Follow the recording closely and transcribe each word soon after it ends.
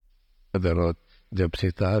حضرت جب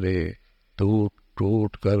ستارے ٹوٹ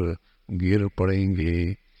ٹوٹ کر گر پڑیں گے،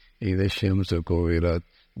 اذا الشمس کوورت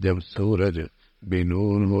جب سورج بے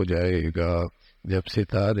نور ہو جائے گا، جب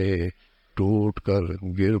ستارے ٹوٹ کر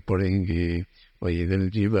گر پڑیں گے، وَإِذَا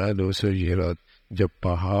الْجِبَالُ سُيِّرَتْ جب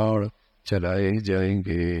پہاڑ چلائے جائیں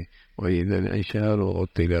گے، وَإِذَا الْعِشَارُ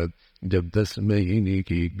عُطِّلَتْ جب 10 مہینے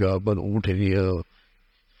کی گابن اونٹنیاں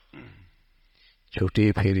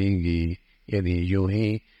چھٹی پھریں گی، یعنی یوں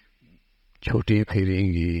ہی چھٹی پھریں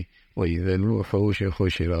گی، وَإِذَا الْوُحُوشُ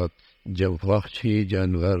حُشِرَتْ جب وحشی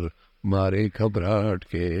جانور مارے گھبراہٹ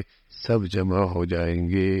کے سب جمع ہو جائیں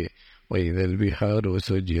گے، وَإِذَا الْبِحَارُ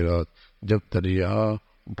سُجِّرَتْ جب دریا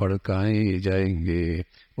بھڑکائے جائیں گے،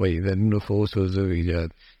 وَإِذَا النُّفُوسُ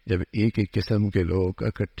زُوِّجَتْ جب ایک ایک قسم کے لوگ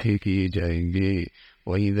اکٹھے کیے جائیں گے،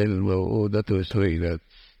 وَإِذَا الْمَوْءُودَةُ سُئِلَتْ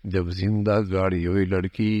جب زندہ گاڑی ہوئی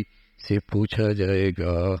لڑکی سے پوچھا جائے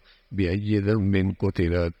گا، بِأَيِّ ذَنبٍ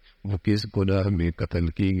قُتِلَتْ وہ کس گناہ میں قتل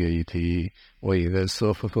کی گئی تھی، وَإِذَا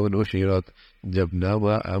الصُّحُفُ نُشِرَتْ جب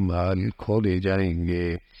نامہ اعمال کھولے جائیں گے،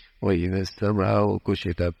 وَإِذَا السَّمَاءُ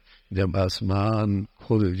كُشِطَتْ جب آسمان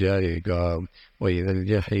کھل جائے گا، وَإِذَا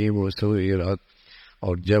الْجَحِيمُ سُعِّرَتْ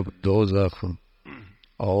اور جب دوزخ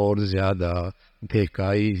اور زیادہ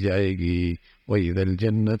دکھائی جائے گی، وَإِذَا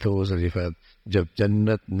الْجَنَّةُ أُزْلِفَتْ جب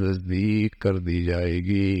جنت نزدیک کر دی جائے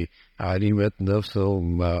گی، عَلِمَتْ نَفْسٌ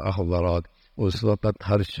مَا أَحْضَرَتْ اس وقت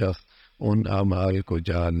ہر شخص ان اعمال کو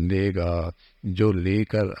جان لے گا جو لے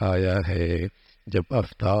کر آیا ہے، جب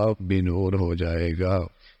آفتاب بے نور ہو جائے گا،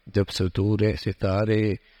 جب ستارے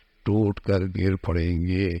ٹوٹ کر گر پڑیں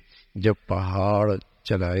گے، جب پہاڑ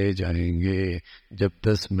چلائے جائیں گے، جب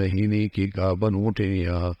 10 مہینے کی گابن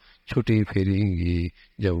اونٹنیاں چھٹی پھریں گی،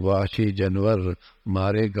 جب وحشی جانور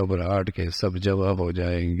مارے گھبراہٹ کے سب جمع ہو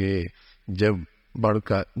جائیں گے، جب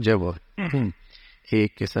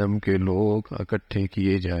ایک قسم کے لوگ اکٹھے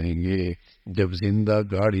کیے جائیں گے، جب زندہ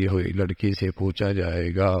گاڑی ہوئی لڑکی سے پوچھا جائے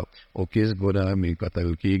گا وہ کس گناہ میں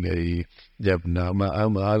قتل کی گئی، جب نامہ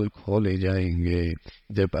اعمال کھولے جائیں گے،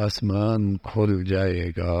 جب آسمان کھل جائے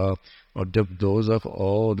گا، اور جب دوزخ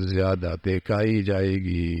اور زیادہ دکھائی جائے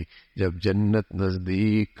گی، جب جنت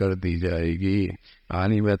نزدیک کر دی جائے گی،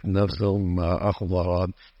 علمت نفس ما احضرت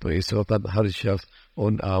تو اس وقت ہر شخص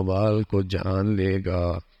ان اعمال کو جان لے گا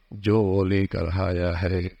جو وہ لے کر آیا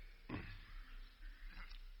ہے۔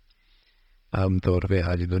 عام طور پہ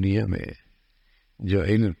آج دنیا میں جو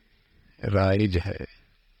علم رائج ہے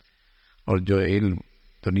اور جو علم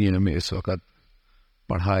دنیا میں اس وقت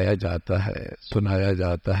پڑھایا جاتا ہے، سنایا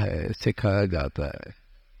جاتا ہے، سکھایا جاتا ہے،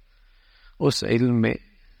 اس علم میں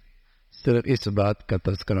صرف اس بات کا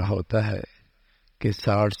تذکرہ ہوتا ہے کہ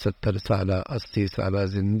 60 70 سالہ 80 سالہ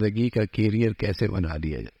زندگی کا کیریئر کیسے بنا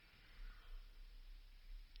لیا جائے۔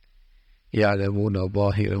 یعلمون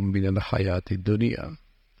ظاہرا من الحیات الدنیا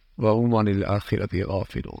وهم عن الآخرۃ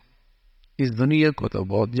غافلون اس دنیا کو تو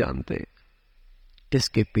بہت جانتے ہیں، اس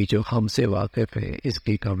کے پیچھے ہم سے واقف ہے، اس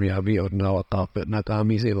کی کامیابی اور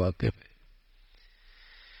ناکامی سے واقف ہے،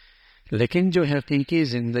 لیکن جو حقیقی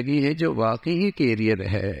زندگی ہے، جو واقعی کیریئر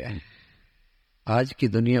ہے، آج کی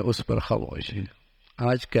دنیا اس پر خاموش ہے،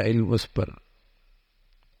 آج کا علم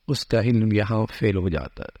اس کا علم یہاں فیل ہو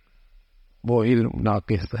جاتا ہے، وہ علم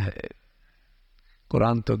ناقص ہے۔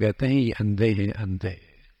 قرآن تو کہتے ہیں یہ اندھے ہیں، اندھے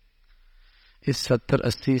اس 70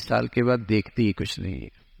 80 سال کے بعد دیکھتی ہی کچھ نہیں،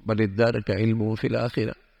 بل الدار کا علم فی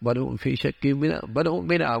الآخرہ بل هم فی شک بل هم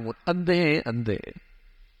من عمون اندھے ہیں، اندھے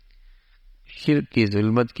شرک کی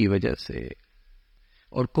ظلمت کی وجہ سے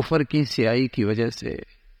اور کفر کی سیاہی کی وجہ سے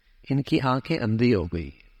ان کی آنکھیں اندھی ہو گئی،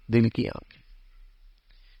 دل کی آنکھیں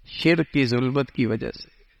شرک کی ظلمت کی وجہ سے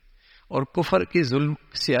اور کفر کی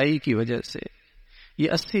سیاہی کی وجہ سے یہ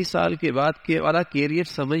 80 سال کے بعد کے والا کیریئر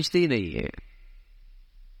سمجھتے ہی نہیں ہے،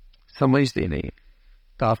 سمجھتے نہیں۔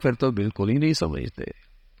 کافر تو بالکل ہی نہیں سمجھتے،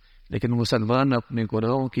 لیکن مسلمان اپنے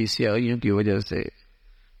گناہوں کی سیاہیوں کی وجہ سے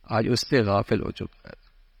آج اس سے غافل ہو چکا ہے،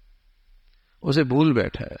 اسے بھول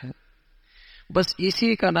بیٹھا ہے، بس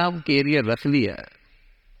اسی کا نام کیریئر رکھ لیا ہے۔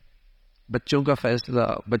 بچوں کا فیصلہ،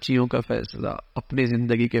 بچیوں کا فیصلہ، اپنی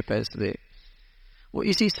زندگی کے فیصلے وہ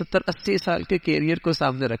اسی 70 80 سال کے کیریئر کو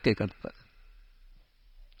سامنے رکھ کے کرتا ہے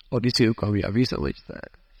اور اسی کو کامیابی سمجھتا ہے۔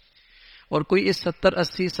 اور کوئی اس 70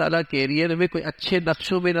 80 سالہ کیریئر میں کوئی اچھے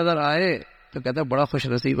نقشوں میں نظر آئے تو کہتا ہے بڑا خوش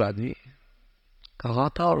نصیب آدمی، کہاں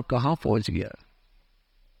تھا اور کہاں پہنچ گیا۔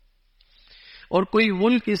 اور کوئی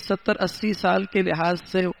ملک اس 70 80 سال کے لحاظ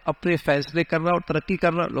سے اپنے فیصلے کر رہا اور ترقی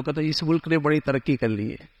کر رہا، لوگ کہتے ہیں اس ملک نے بڑی ترقی کر لی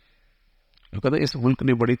ہے، لوگ کہتے ہیں اس ملک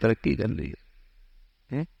نے بڑی ترقی کر لی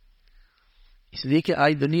ہے، اس لیے کہ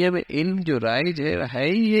آج دنیا میں علم جو رائج ہے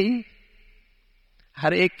ہی یہی،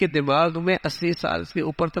 ہر ایک کے دماغ میں 80 سال سے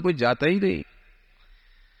اوپر تک کوئی جاتا ہی نہیں،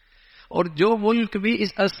 اور جو ملک بھی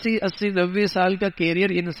اس 80-90 سال کا کیریئر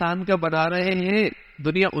انسان کا بنا رہے ہیں،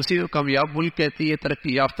 دنیا اسی کو کامیاب ملک کہتی ہے،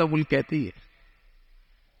 ترقی یافتہ ملک کہتی ہے۔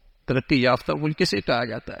 ترقی یافتہ ملک کسے کہا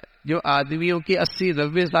جاتا ہے؟ جو آدمیوں کی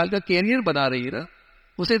 80-90 سال کا کیریئر بنا رہی ہے نا،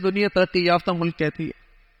 اسے دنیا ترقی یافتہ ملک کہتی ہے۔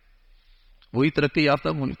 وہی ترقی یافتہ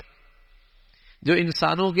ملک جو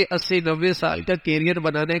انسانوں کے 80-90 سال کا کیریئر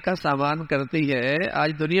بنانے کا سامان کرتی ہے،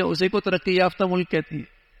 آج دنیا اسی کو ترقی یافتہ ملک کہتی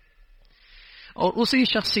ہے۔ اور اسی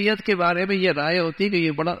شخصیت کے بارے میں یہ رائے ہوتی ہے کہ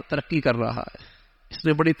یہ بڑا ترقی کر رہا ہے، اس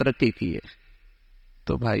نے بڑی ترقی کی ہے۔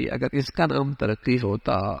 تو بھائی اگر اس کا نام ترقی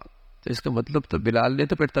ہوتا تو اس کا مطلب تو بلال نے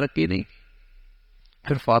تو پھر ترقی نہیں،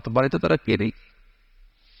 پھر فاطمہ نے تو ترقی نہیں،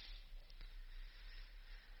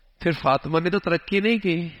 پھر فاطمہ نے تو ترقی نہیں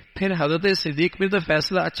کی، پھر حضرت صدیق نے تو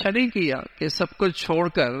فیصلہ اچھا نہیں کیا کہ سب کچھ چھوڑ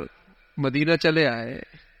کر مدینہ چلے آئے۔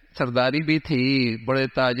 سرداری بھی تھی، بڑے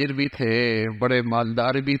تاجر بھی تھے، بڑے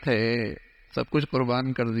مالدار بھی تھے، سب کچھ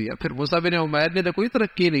قربان کر دیا۔ پھر مصعب بن عمیر نے تو کوئی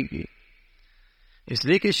ترقی نہیں کی، اس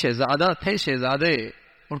لیے کہ شہزادہ تھے، شہزادے،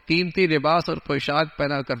 اور قیمتی لباس اور پوشاک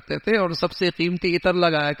پہنا کرتے تھے اور سب سے قیمتی عطر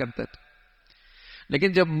لگایا کرتے تھے،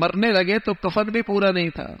 لیکن جب مرنے لگے تو کفن بھی پورا نہیں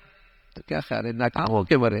تھا۔ تو کیا خیال ہے، ناکام ہو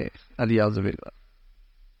کے مرے، الیاذ باللہ۔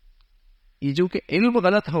 یہ جو کہ علم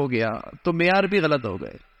غلط ہو گیا تو معیار بھی غلط ہو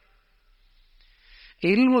گئے،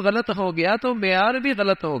 علم غلط ہو گیا تو معیار بھی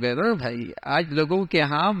غلط ہو گئے نا بھائی۔ آج لوگوں کے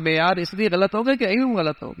ہاں معیار اس لیے غلط ہو گیا کہ علم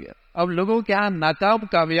غلط ہو گیا۔ اب لوگوں کے ہاں ناکام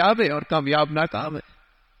کامیاب ہے اور کامیاب ناکام ہے،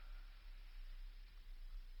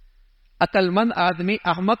 عقل مند آدمی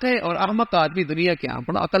احمق ہے اور احمق آدمی دنیا کے ہاں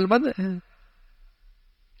بڑا عقل مند ہے۔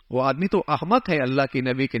 وہ آدمی تو احمق ہے اللہ کی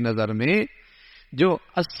نبی کی نظر میں جو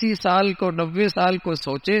 80 سال کو 90 سال کو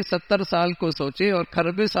سوچے، 70 سال کو سوچے اور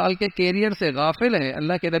 90 سال کے کیریئر سے غافل ہے۔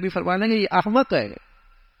 اللہ کے نبی فرمانے گے یہ احمق ہے،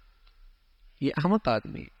 یہ احمق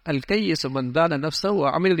آدمی۔ الکیس من دان نفسہ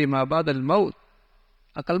وعمل لما بعد الموت۔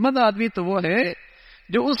 عقل مند آدمی تو وہ ہے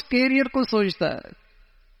جو اس کیریئر کو سوچتا ہے،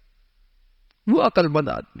 وہ عقل مند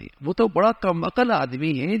آدمی۔ وہ تو بڑا کم عقل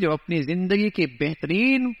آدمی ہے جو اپنی زندگی کی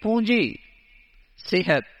بہترین پونجی،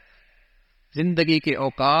 صحت، زندگی کے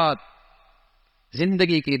اوقات،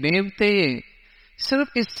 زندگی کی نعمتیں صرف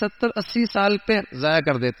اس 70-80 سال پہ ضائع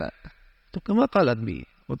کر دیتا ہے۔ تو کم عقل آدمی ہے،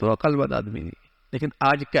 وہ تو عقل مند آدمی نہیں۔ لیکن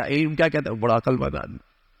آج کا علم کیا کہتا ہے؟ بڑا عقل مند آدمی،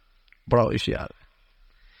 بڑا ہوشیار ہے۔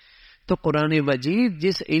 تو قرآن مجید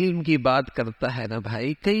جس علم کی بات کرتا ہے نا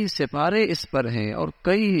بھائی، کئی سپارے اس پر ہیں اور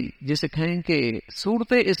کئی جسے کہیں کہ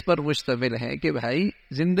صورتیں اس پر مشتمل ہیں کہ بھائی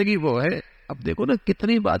زندگی وہ ہے۔ اب دیکھو نا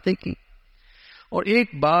کتنی باتیں کی، اور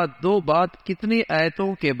ایک بات دو بات کتنی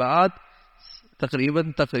آیتوں کے بعد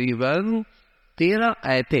تقریباً 13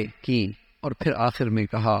 آیتیں کی، اور پھر آخر میں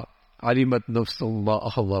کہا علمت نفس ما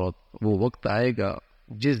احضرت۔ وہ وقت آئے گا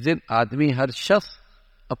جس دن آدمی، ہر شخص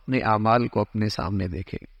اپنے اعمال کو اپنے سامنے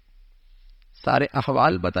دیکھے، سارے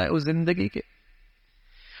احوال بتائے اس زندگی کے،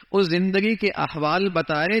 اس زندگی کے احوال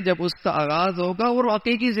بتائے جب اس کا آغاز ہوگا، اور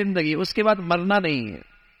حقیقی زندگی، اس کے بعد مرنا نہیں ہے۔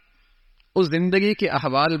 اس زندگی کے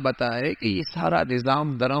احوال بتائے کہ یہ سارا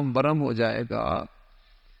نظام درم برم ہو جائے گا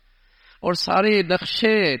اور سارے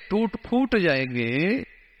نقشے ٹوٹ پھوٹ جائیں گے،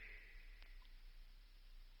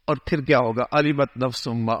 اور پھر کیا ہوگا؟ علمت نفس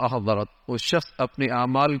ما احضرت۔ وہ شخص اپنے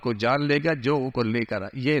اعمال کو جان لے گا جو کو لے کر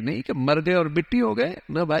آئے۔ یہ نہیں کہ مر گئے اور مٹی ہو گئے،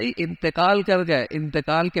 نہ بھائی، انتقال کر گئے۔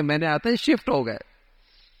 انتقال کے میں نے آتے ہیں شفٹ ہو گئے،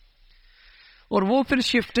 اور وہ پھر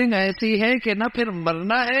شفٹنگ ایسی ہے کہ نہ پھر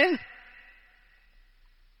مرنا ہے،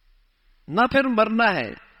 نہ پھر مرنا ہے،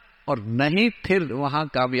 اور نہ ہی پھر وہاں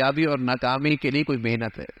کامیابی اور ناکامی کے لیے کوئی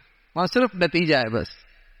محنت ہے، وہاں صرف نتیجہ ہے، بس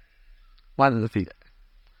وہاں نتیجہ ہے۔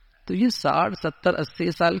 تو یہ 60 70 80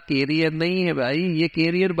 سال کیریئر نہیں ہے بھائی، یہ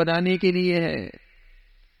کیریئر بنانے کے لیے ہے۔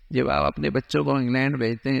 جب آپ اپنے بچوں کو انگلینڈ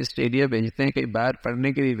بھیجتے ہیں، آسٹریلیا بھیجتے ہیں، کہیں باہر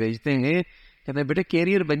پڑھنے کے لیے بھیجتے ہیں، کہتے ہیں بیٹے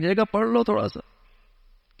کیریئر بن جائے گا، پڑھ لو تھوڑا سا،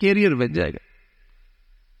 کیریئر بن جائے گا،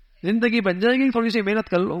 زندگی بن جائے گی، تھوڑی سی محنت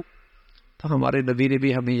کر لو۔ تو ہمارے نبی نے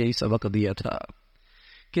بھی ہمیں یہی سبق دیا تھا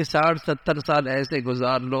کہ 60 70 سال ایسے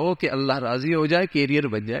گزار لو کہ اللہ راضی ہو جائے، کیریئر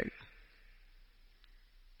بن جائے گا۔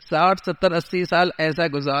 60 70 80 سال ایسا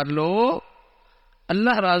گزار لو،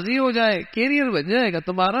 اللہ راضی ہو جائے، کیریئر بن جائے گا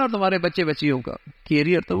تمہارا اور تمہارے بچے بچیوں کا۔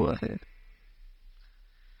 کیریئر تو وہ ہے۔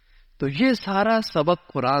 تو یہ سارا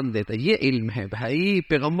سبق قرآن دیتا ہے، یہ علم ہے بھائی،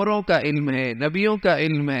 پیغمبروں کا علم ہے، نبیوں کا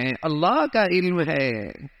علم ہے، اللہ کا علم ہے،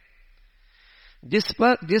 جس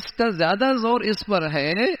کا زیادہ زور اس پر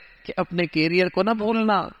ہے کہ اپنے کیریئر کو نہ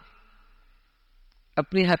بھولنا،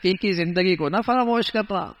 اپنی حقیقی زندگی کو نہ فراموش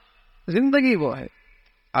کرنا۔ زندگی وہ ہے،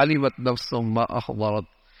 علمت نفس ما احضرت۔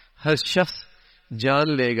 ہر شخص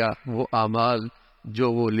جان لے گا وہ اعمال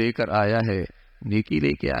جو وہ لے کر آیا ہے، نیکی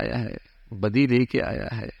لے کے آیا ہے، بدی لے کے آیا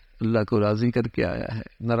ہے، اللہ کو راضی کر کے آیا ہے،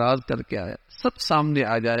 ناراض کر کے آیا، سب سامنے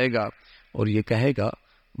آ جائے گا اور یہ کہے گا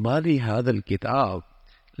مالی ھذا الکتاب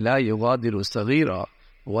لا یغادر صغیرہ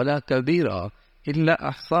ولا کبیرہ الا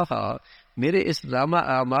احصاها، میرے اس نامہ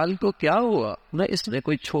اعمال کو کیا ہوا؟ نہ اس نے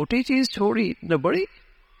کوئی چھوٹی چیز چھوڑی نہ بڑی،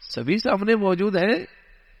 سبھی سامنے موجود ہے۔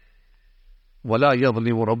 ولا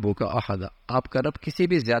یظلم ربک احدا، آپ کا رب کسی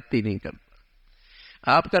بھی زیادتی نہیں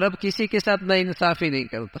کرتا، آپ کا رب کسی کے ساتھ نا انصافی نہیں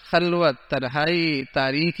کرتا۔ خلوت، تنہائی،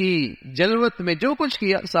 تاریکی، جلوت میں جو کچھ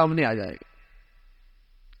کیا سامنے آ جائے گا۔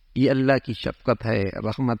 یہ اللہ کی شفقت ہے،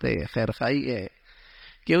 رحمت ہے، خیرخواہی ہے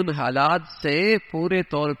کہ ان حالات سے پورے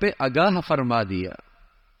طور پہ آگاہ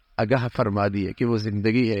فرما دیا کہ وہ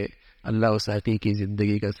زندگی ہے۔ اللہ اس حقیقی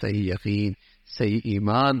زندگی کا صحیح یقین، صحیح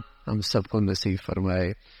ایمان ہم سب کو نصیب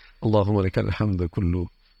فرمائے۔ اللہم لک الحمد کلو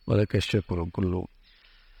ولک الشکر کلو،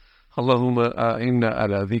 اللہم اعنا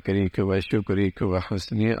علی ذکرک و شکرک و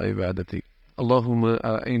حسن عبادتک، اللہم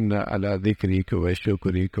اعنا علی ذکرک و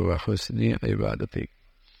شکرک و حسن عبادتک،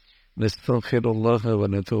 نستغفر اللہ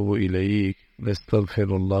ونتوب الیک،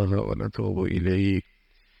 نستغفر اللہ ونتوب الیک،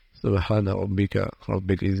 سبحان ربک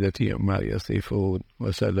رب العزة عما یصفون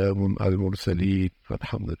وسلام علی المرسلین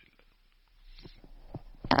والحمد للہ۔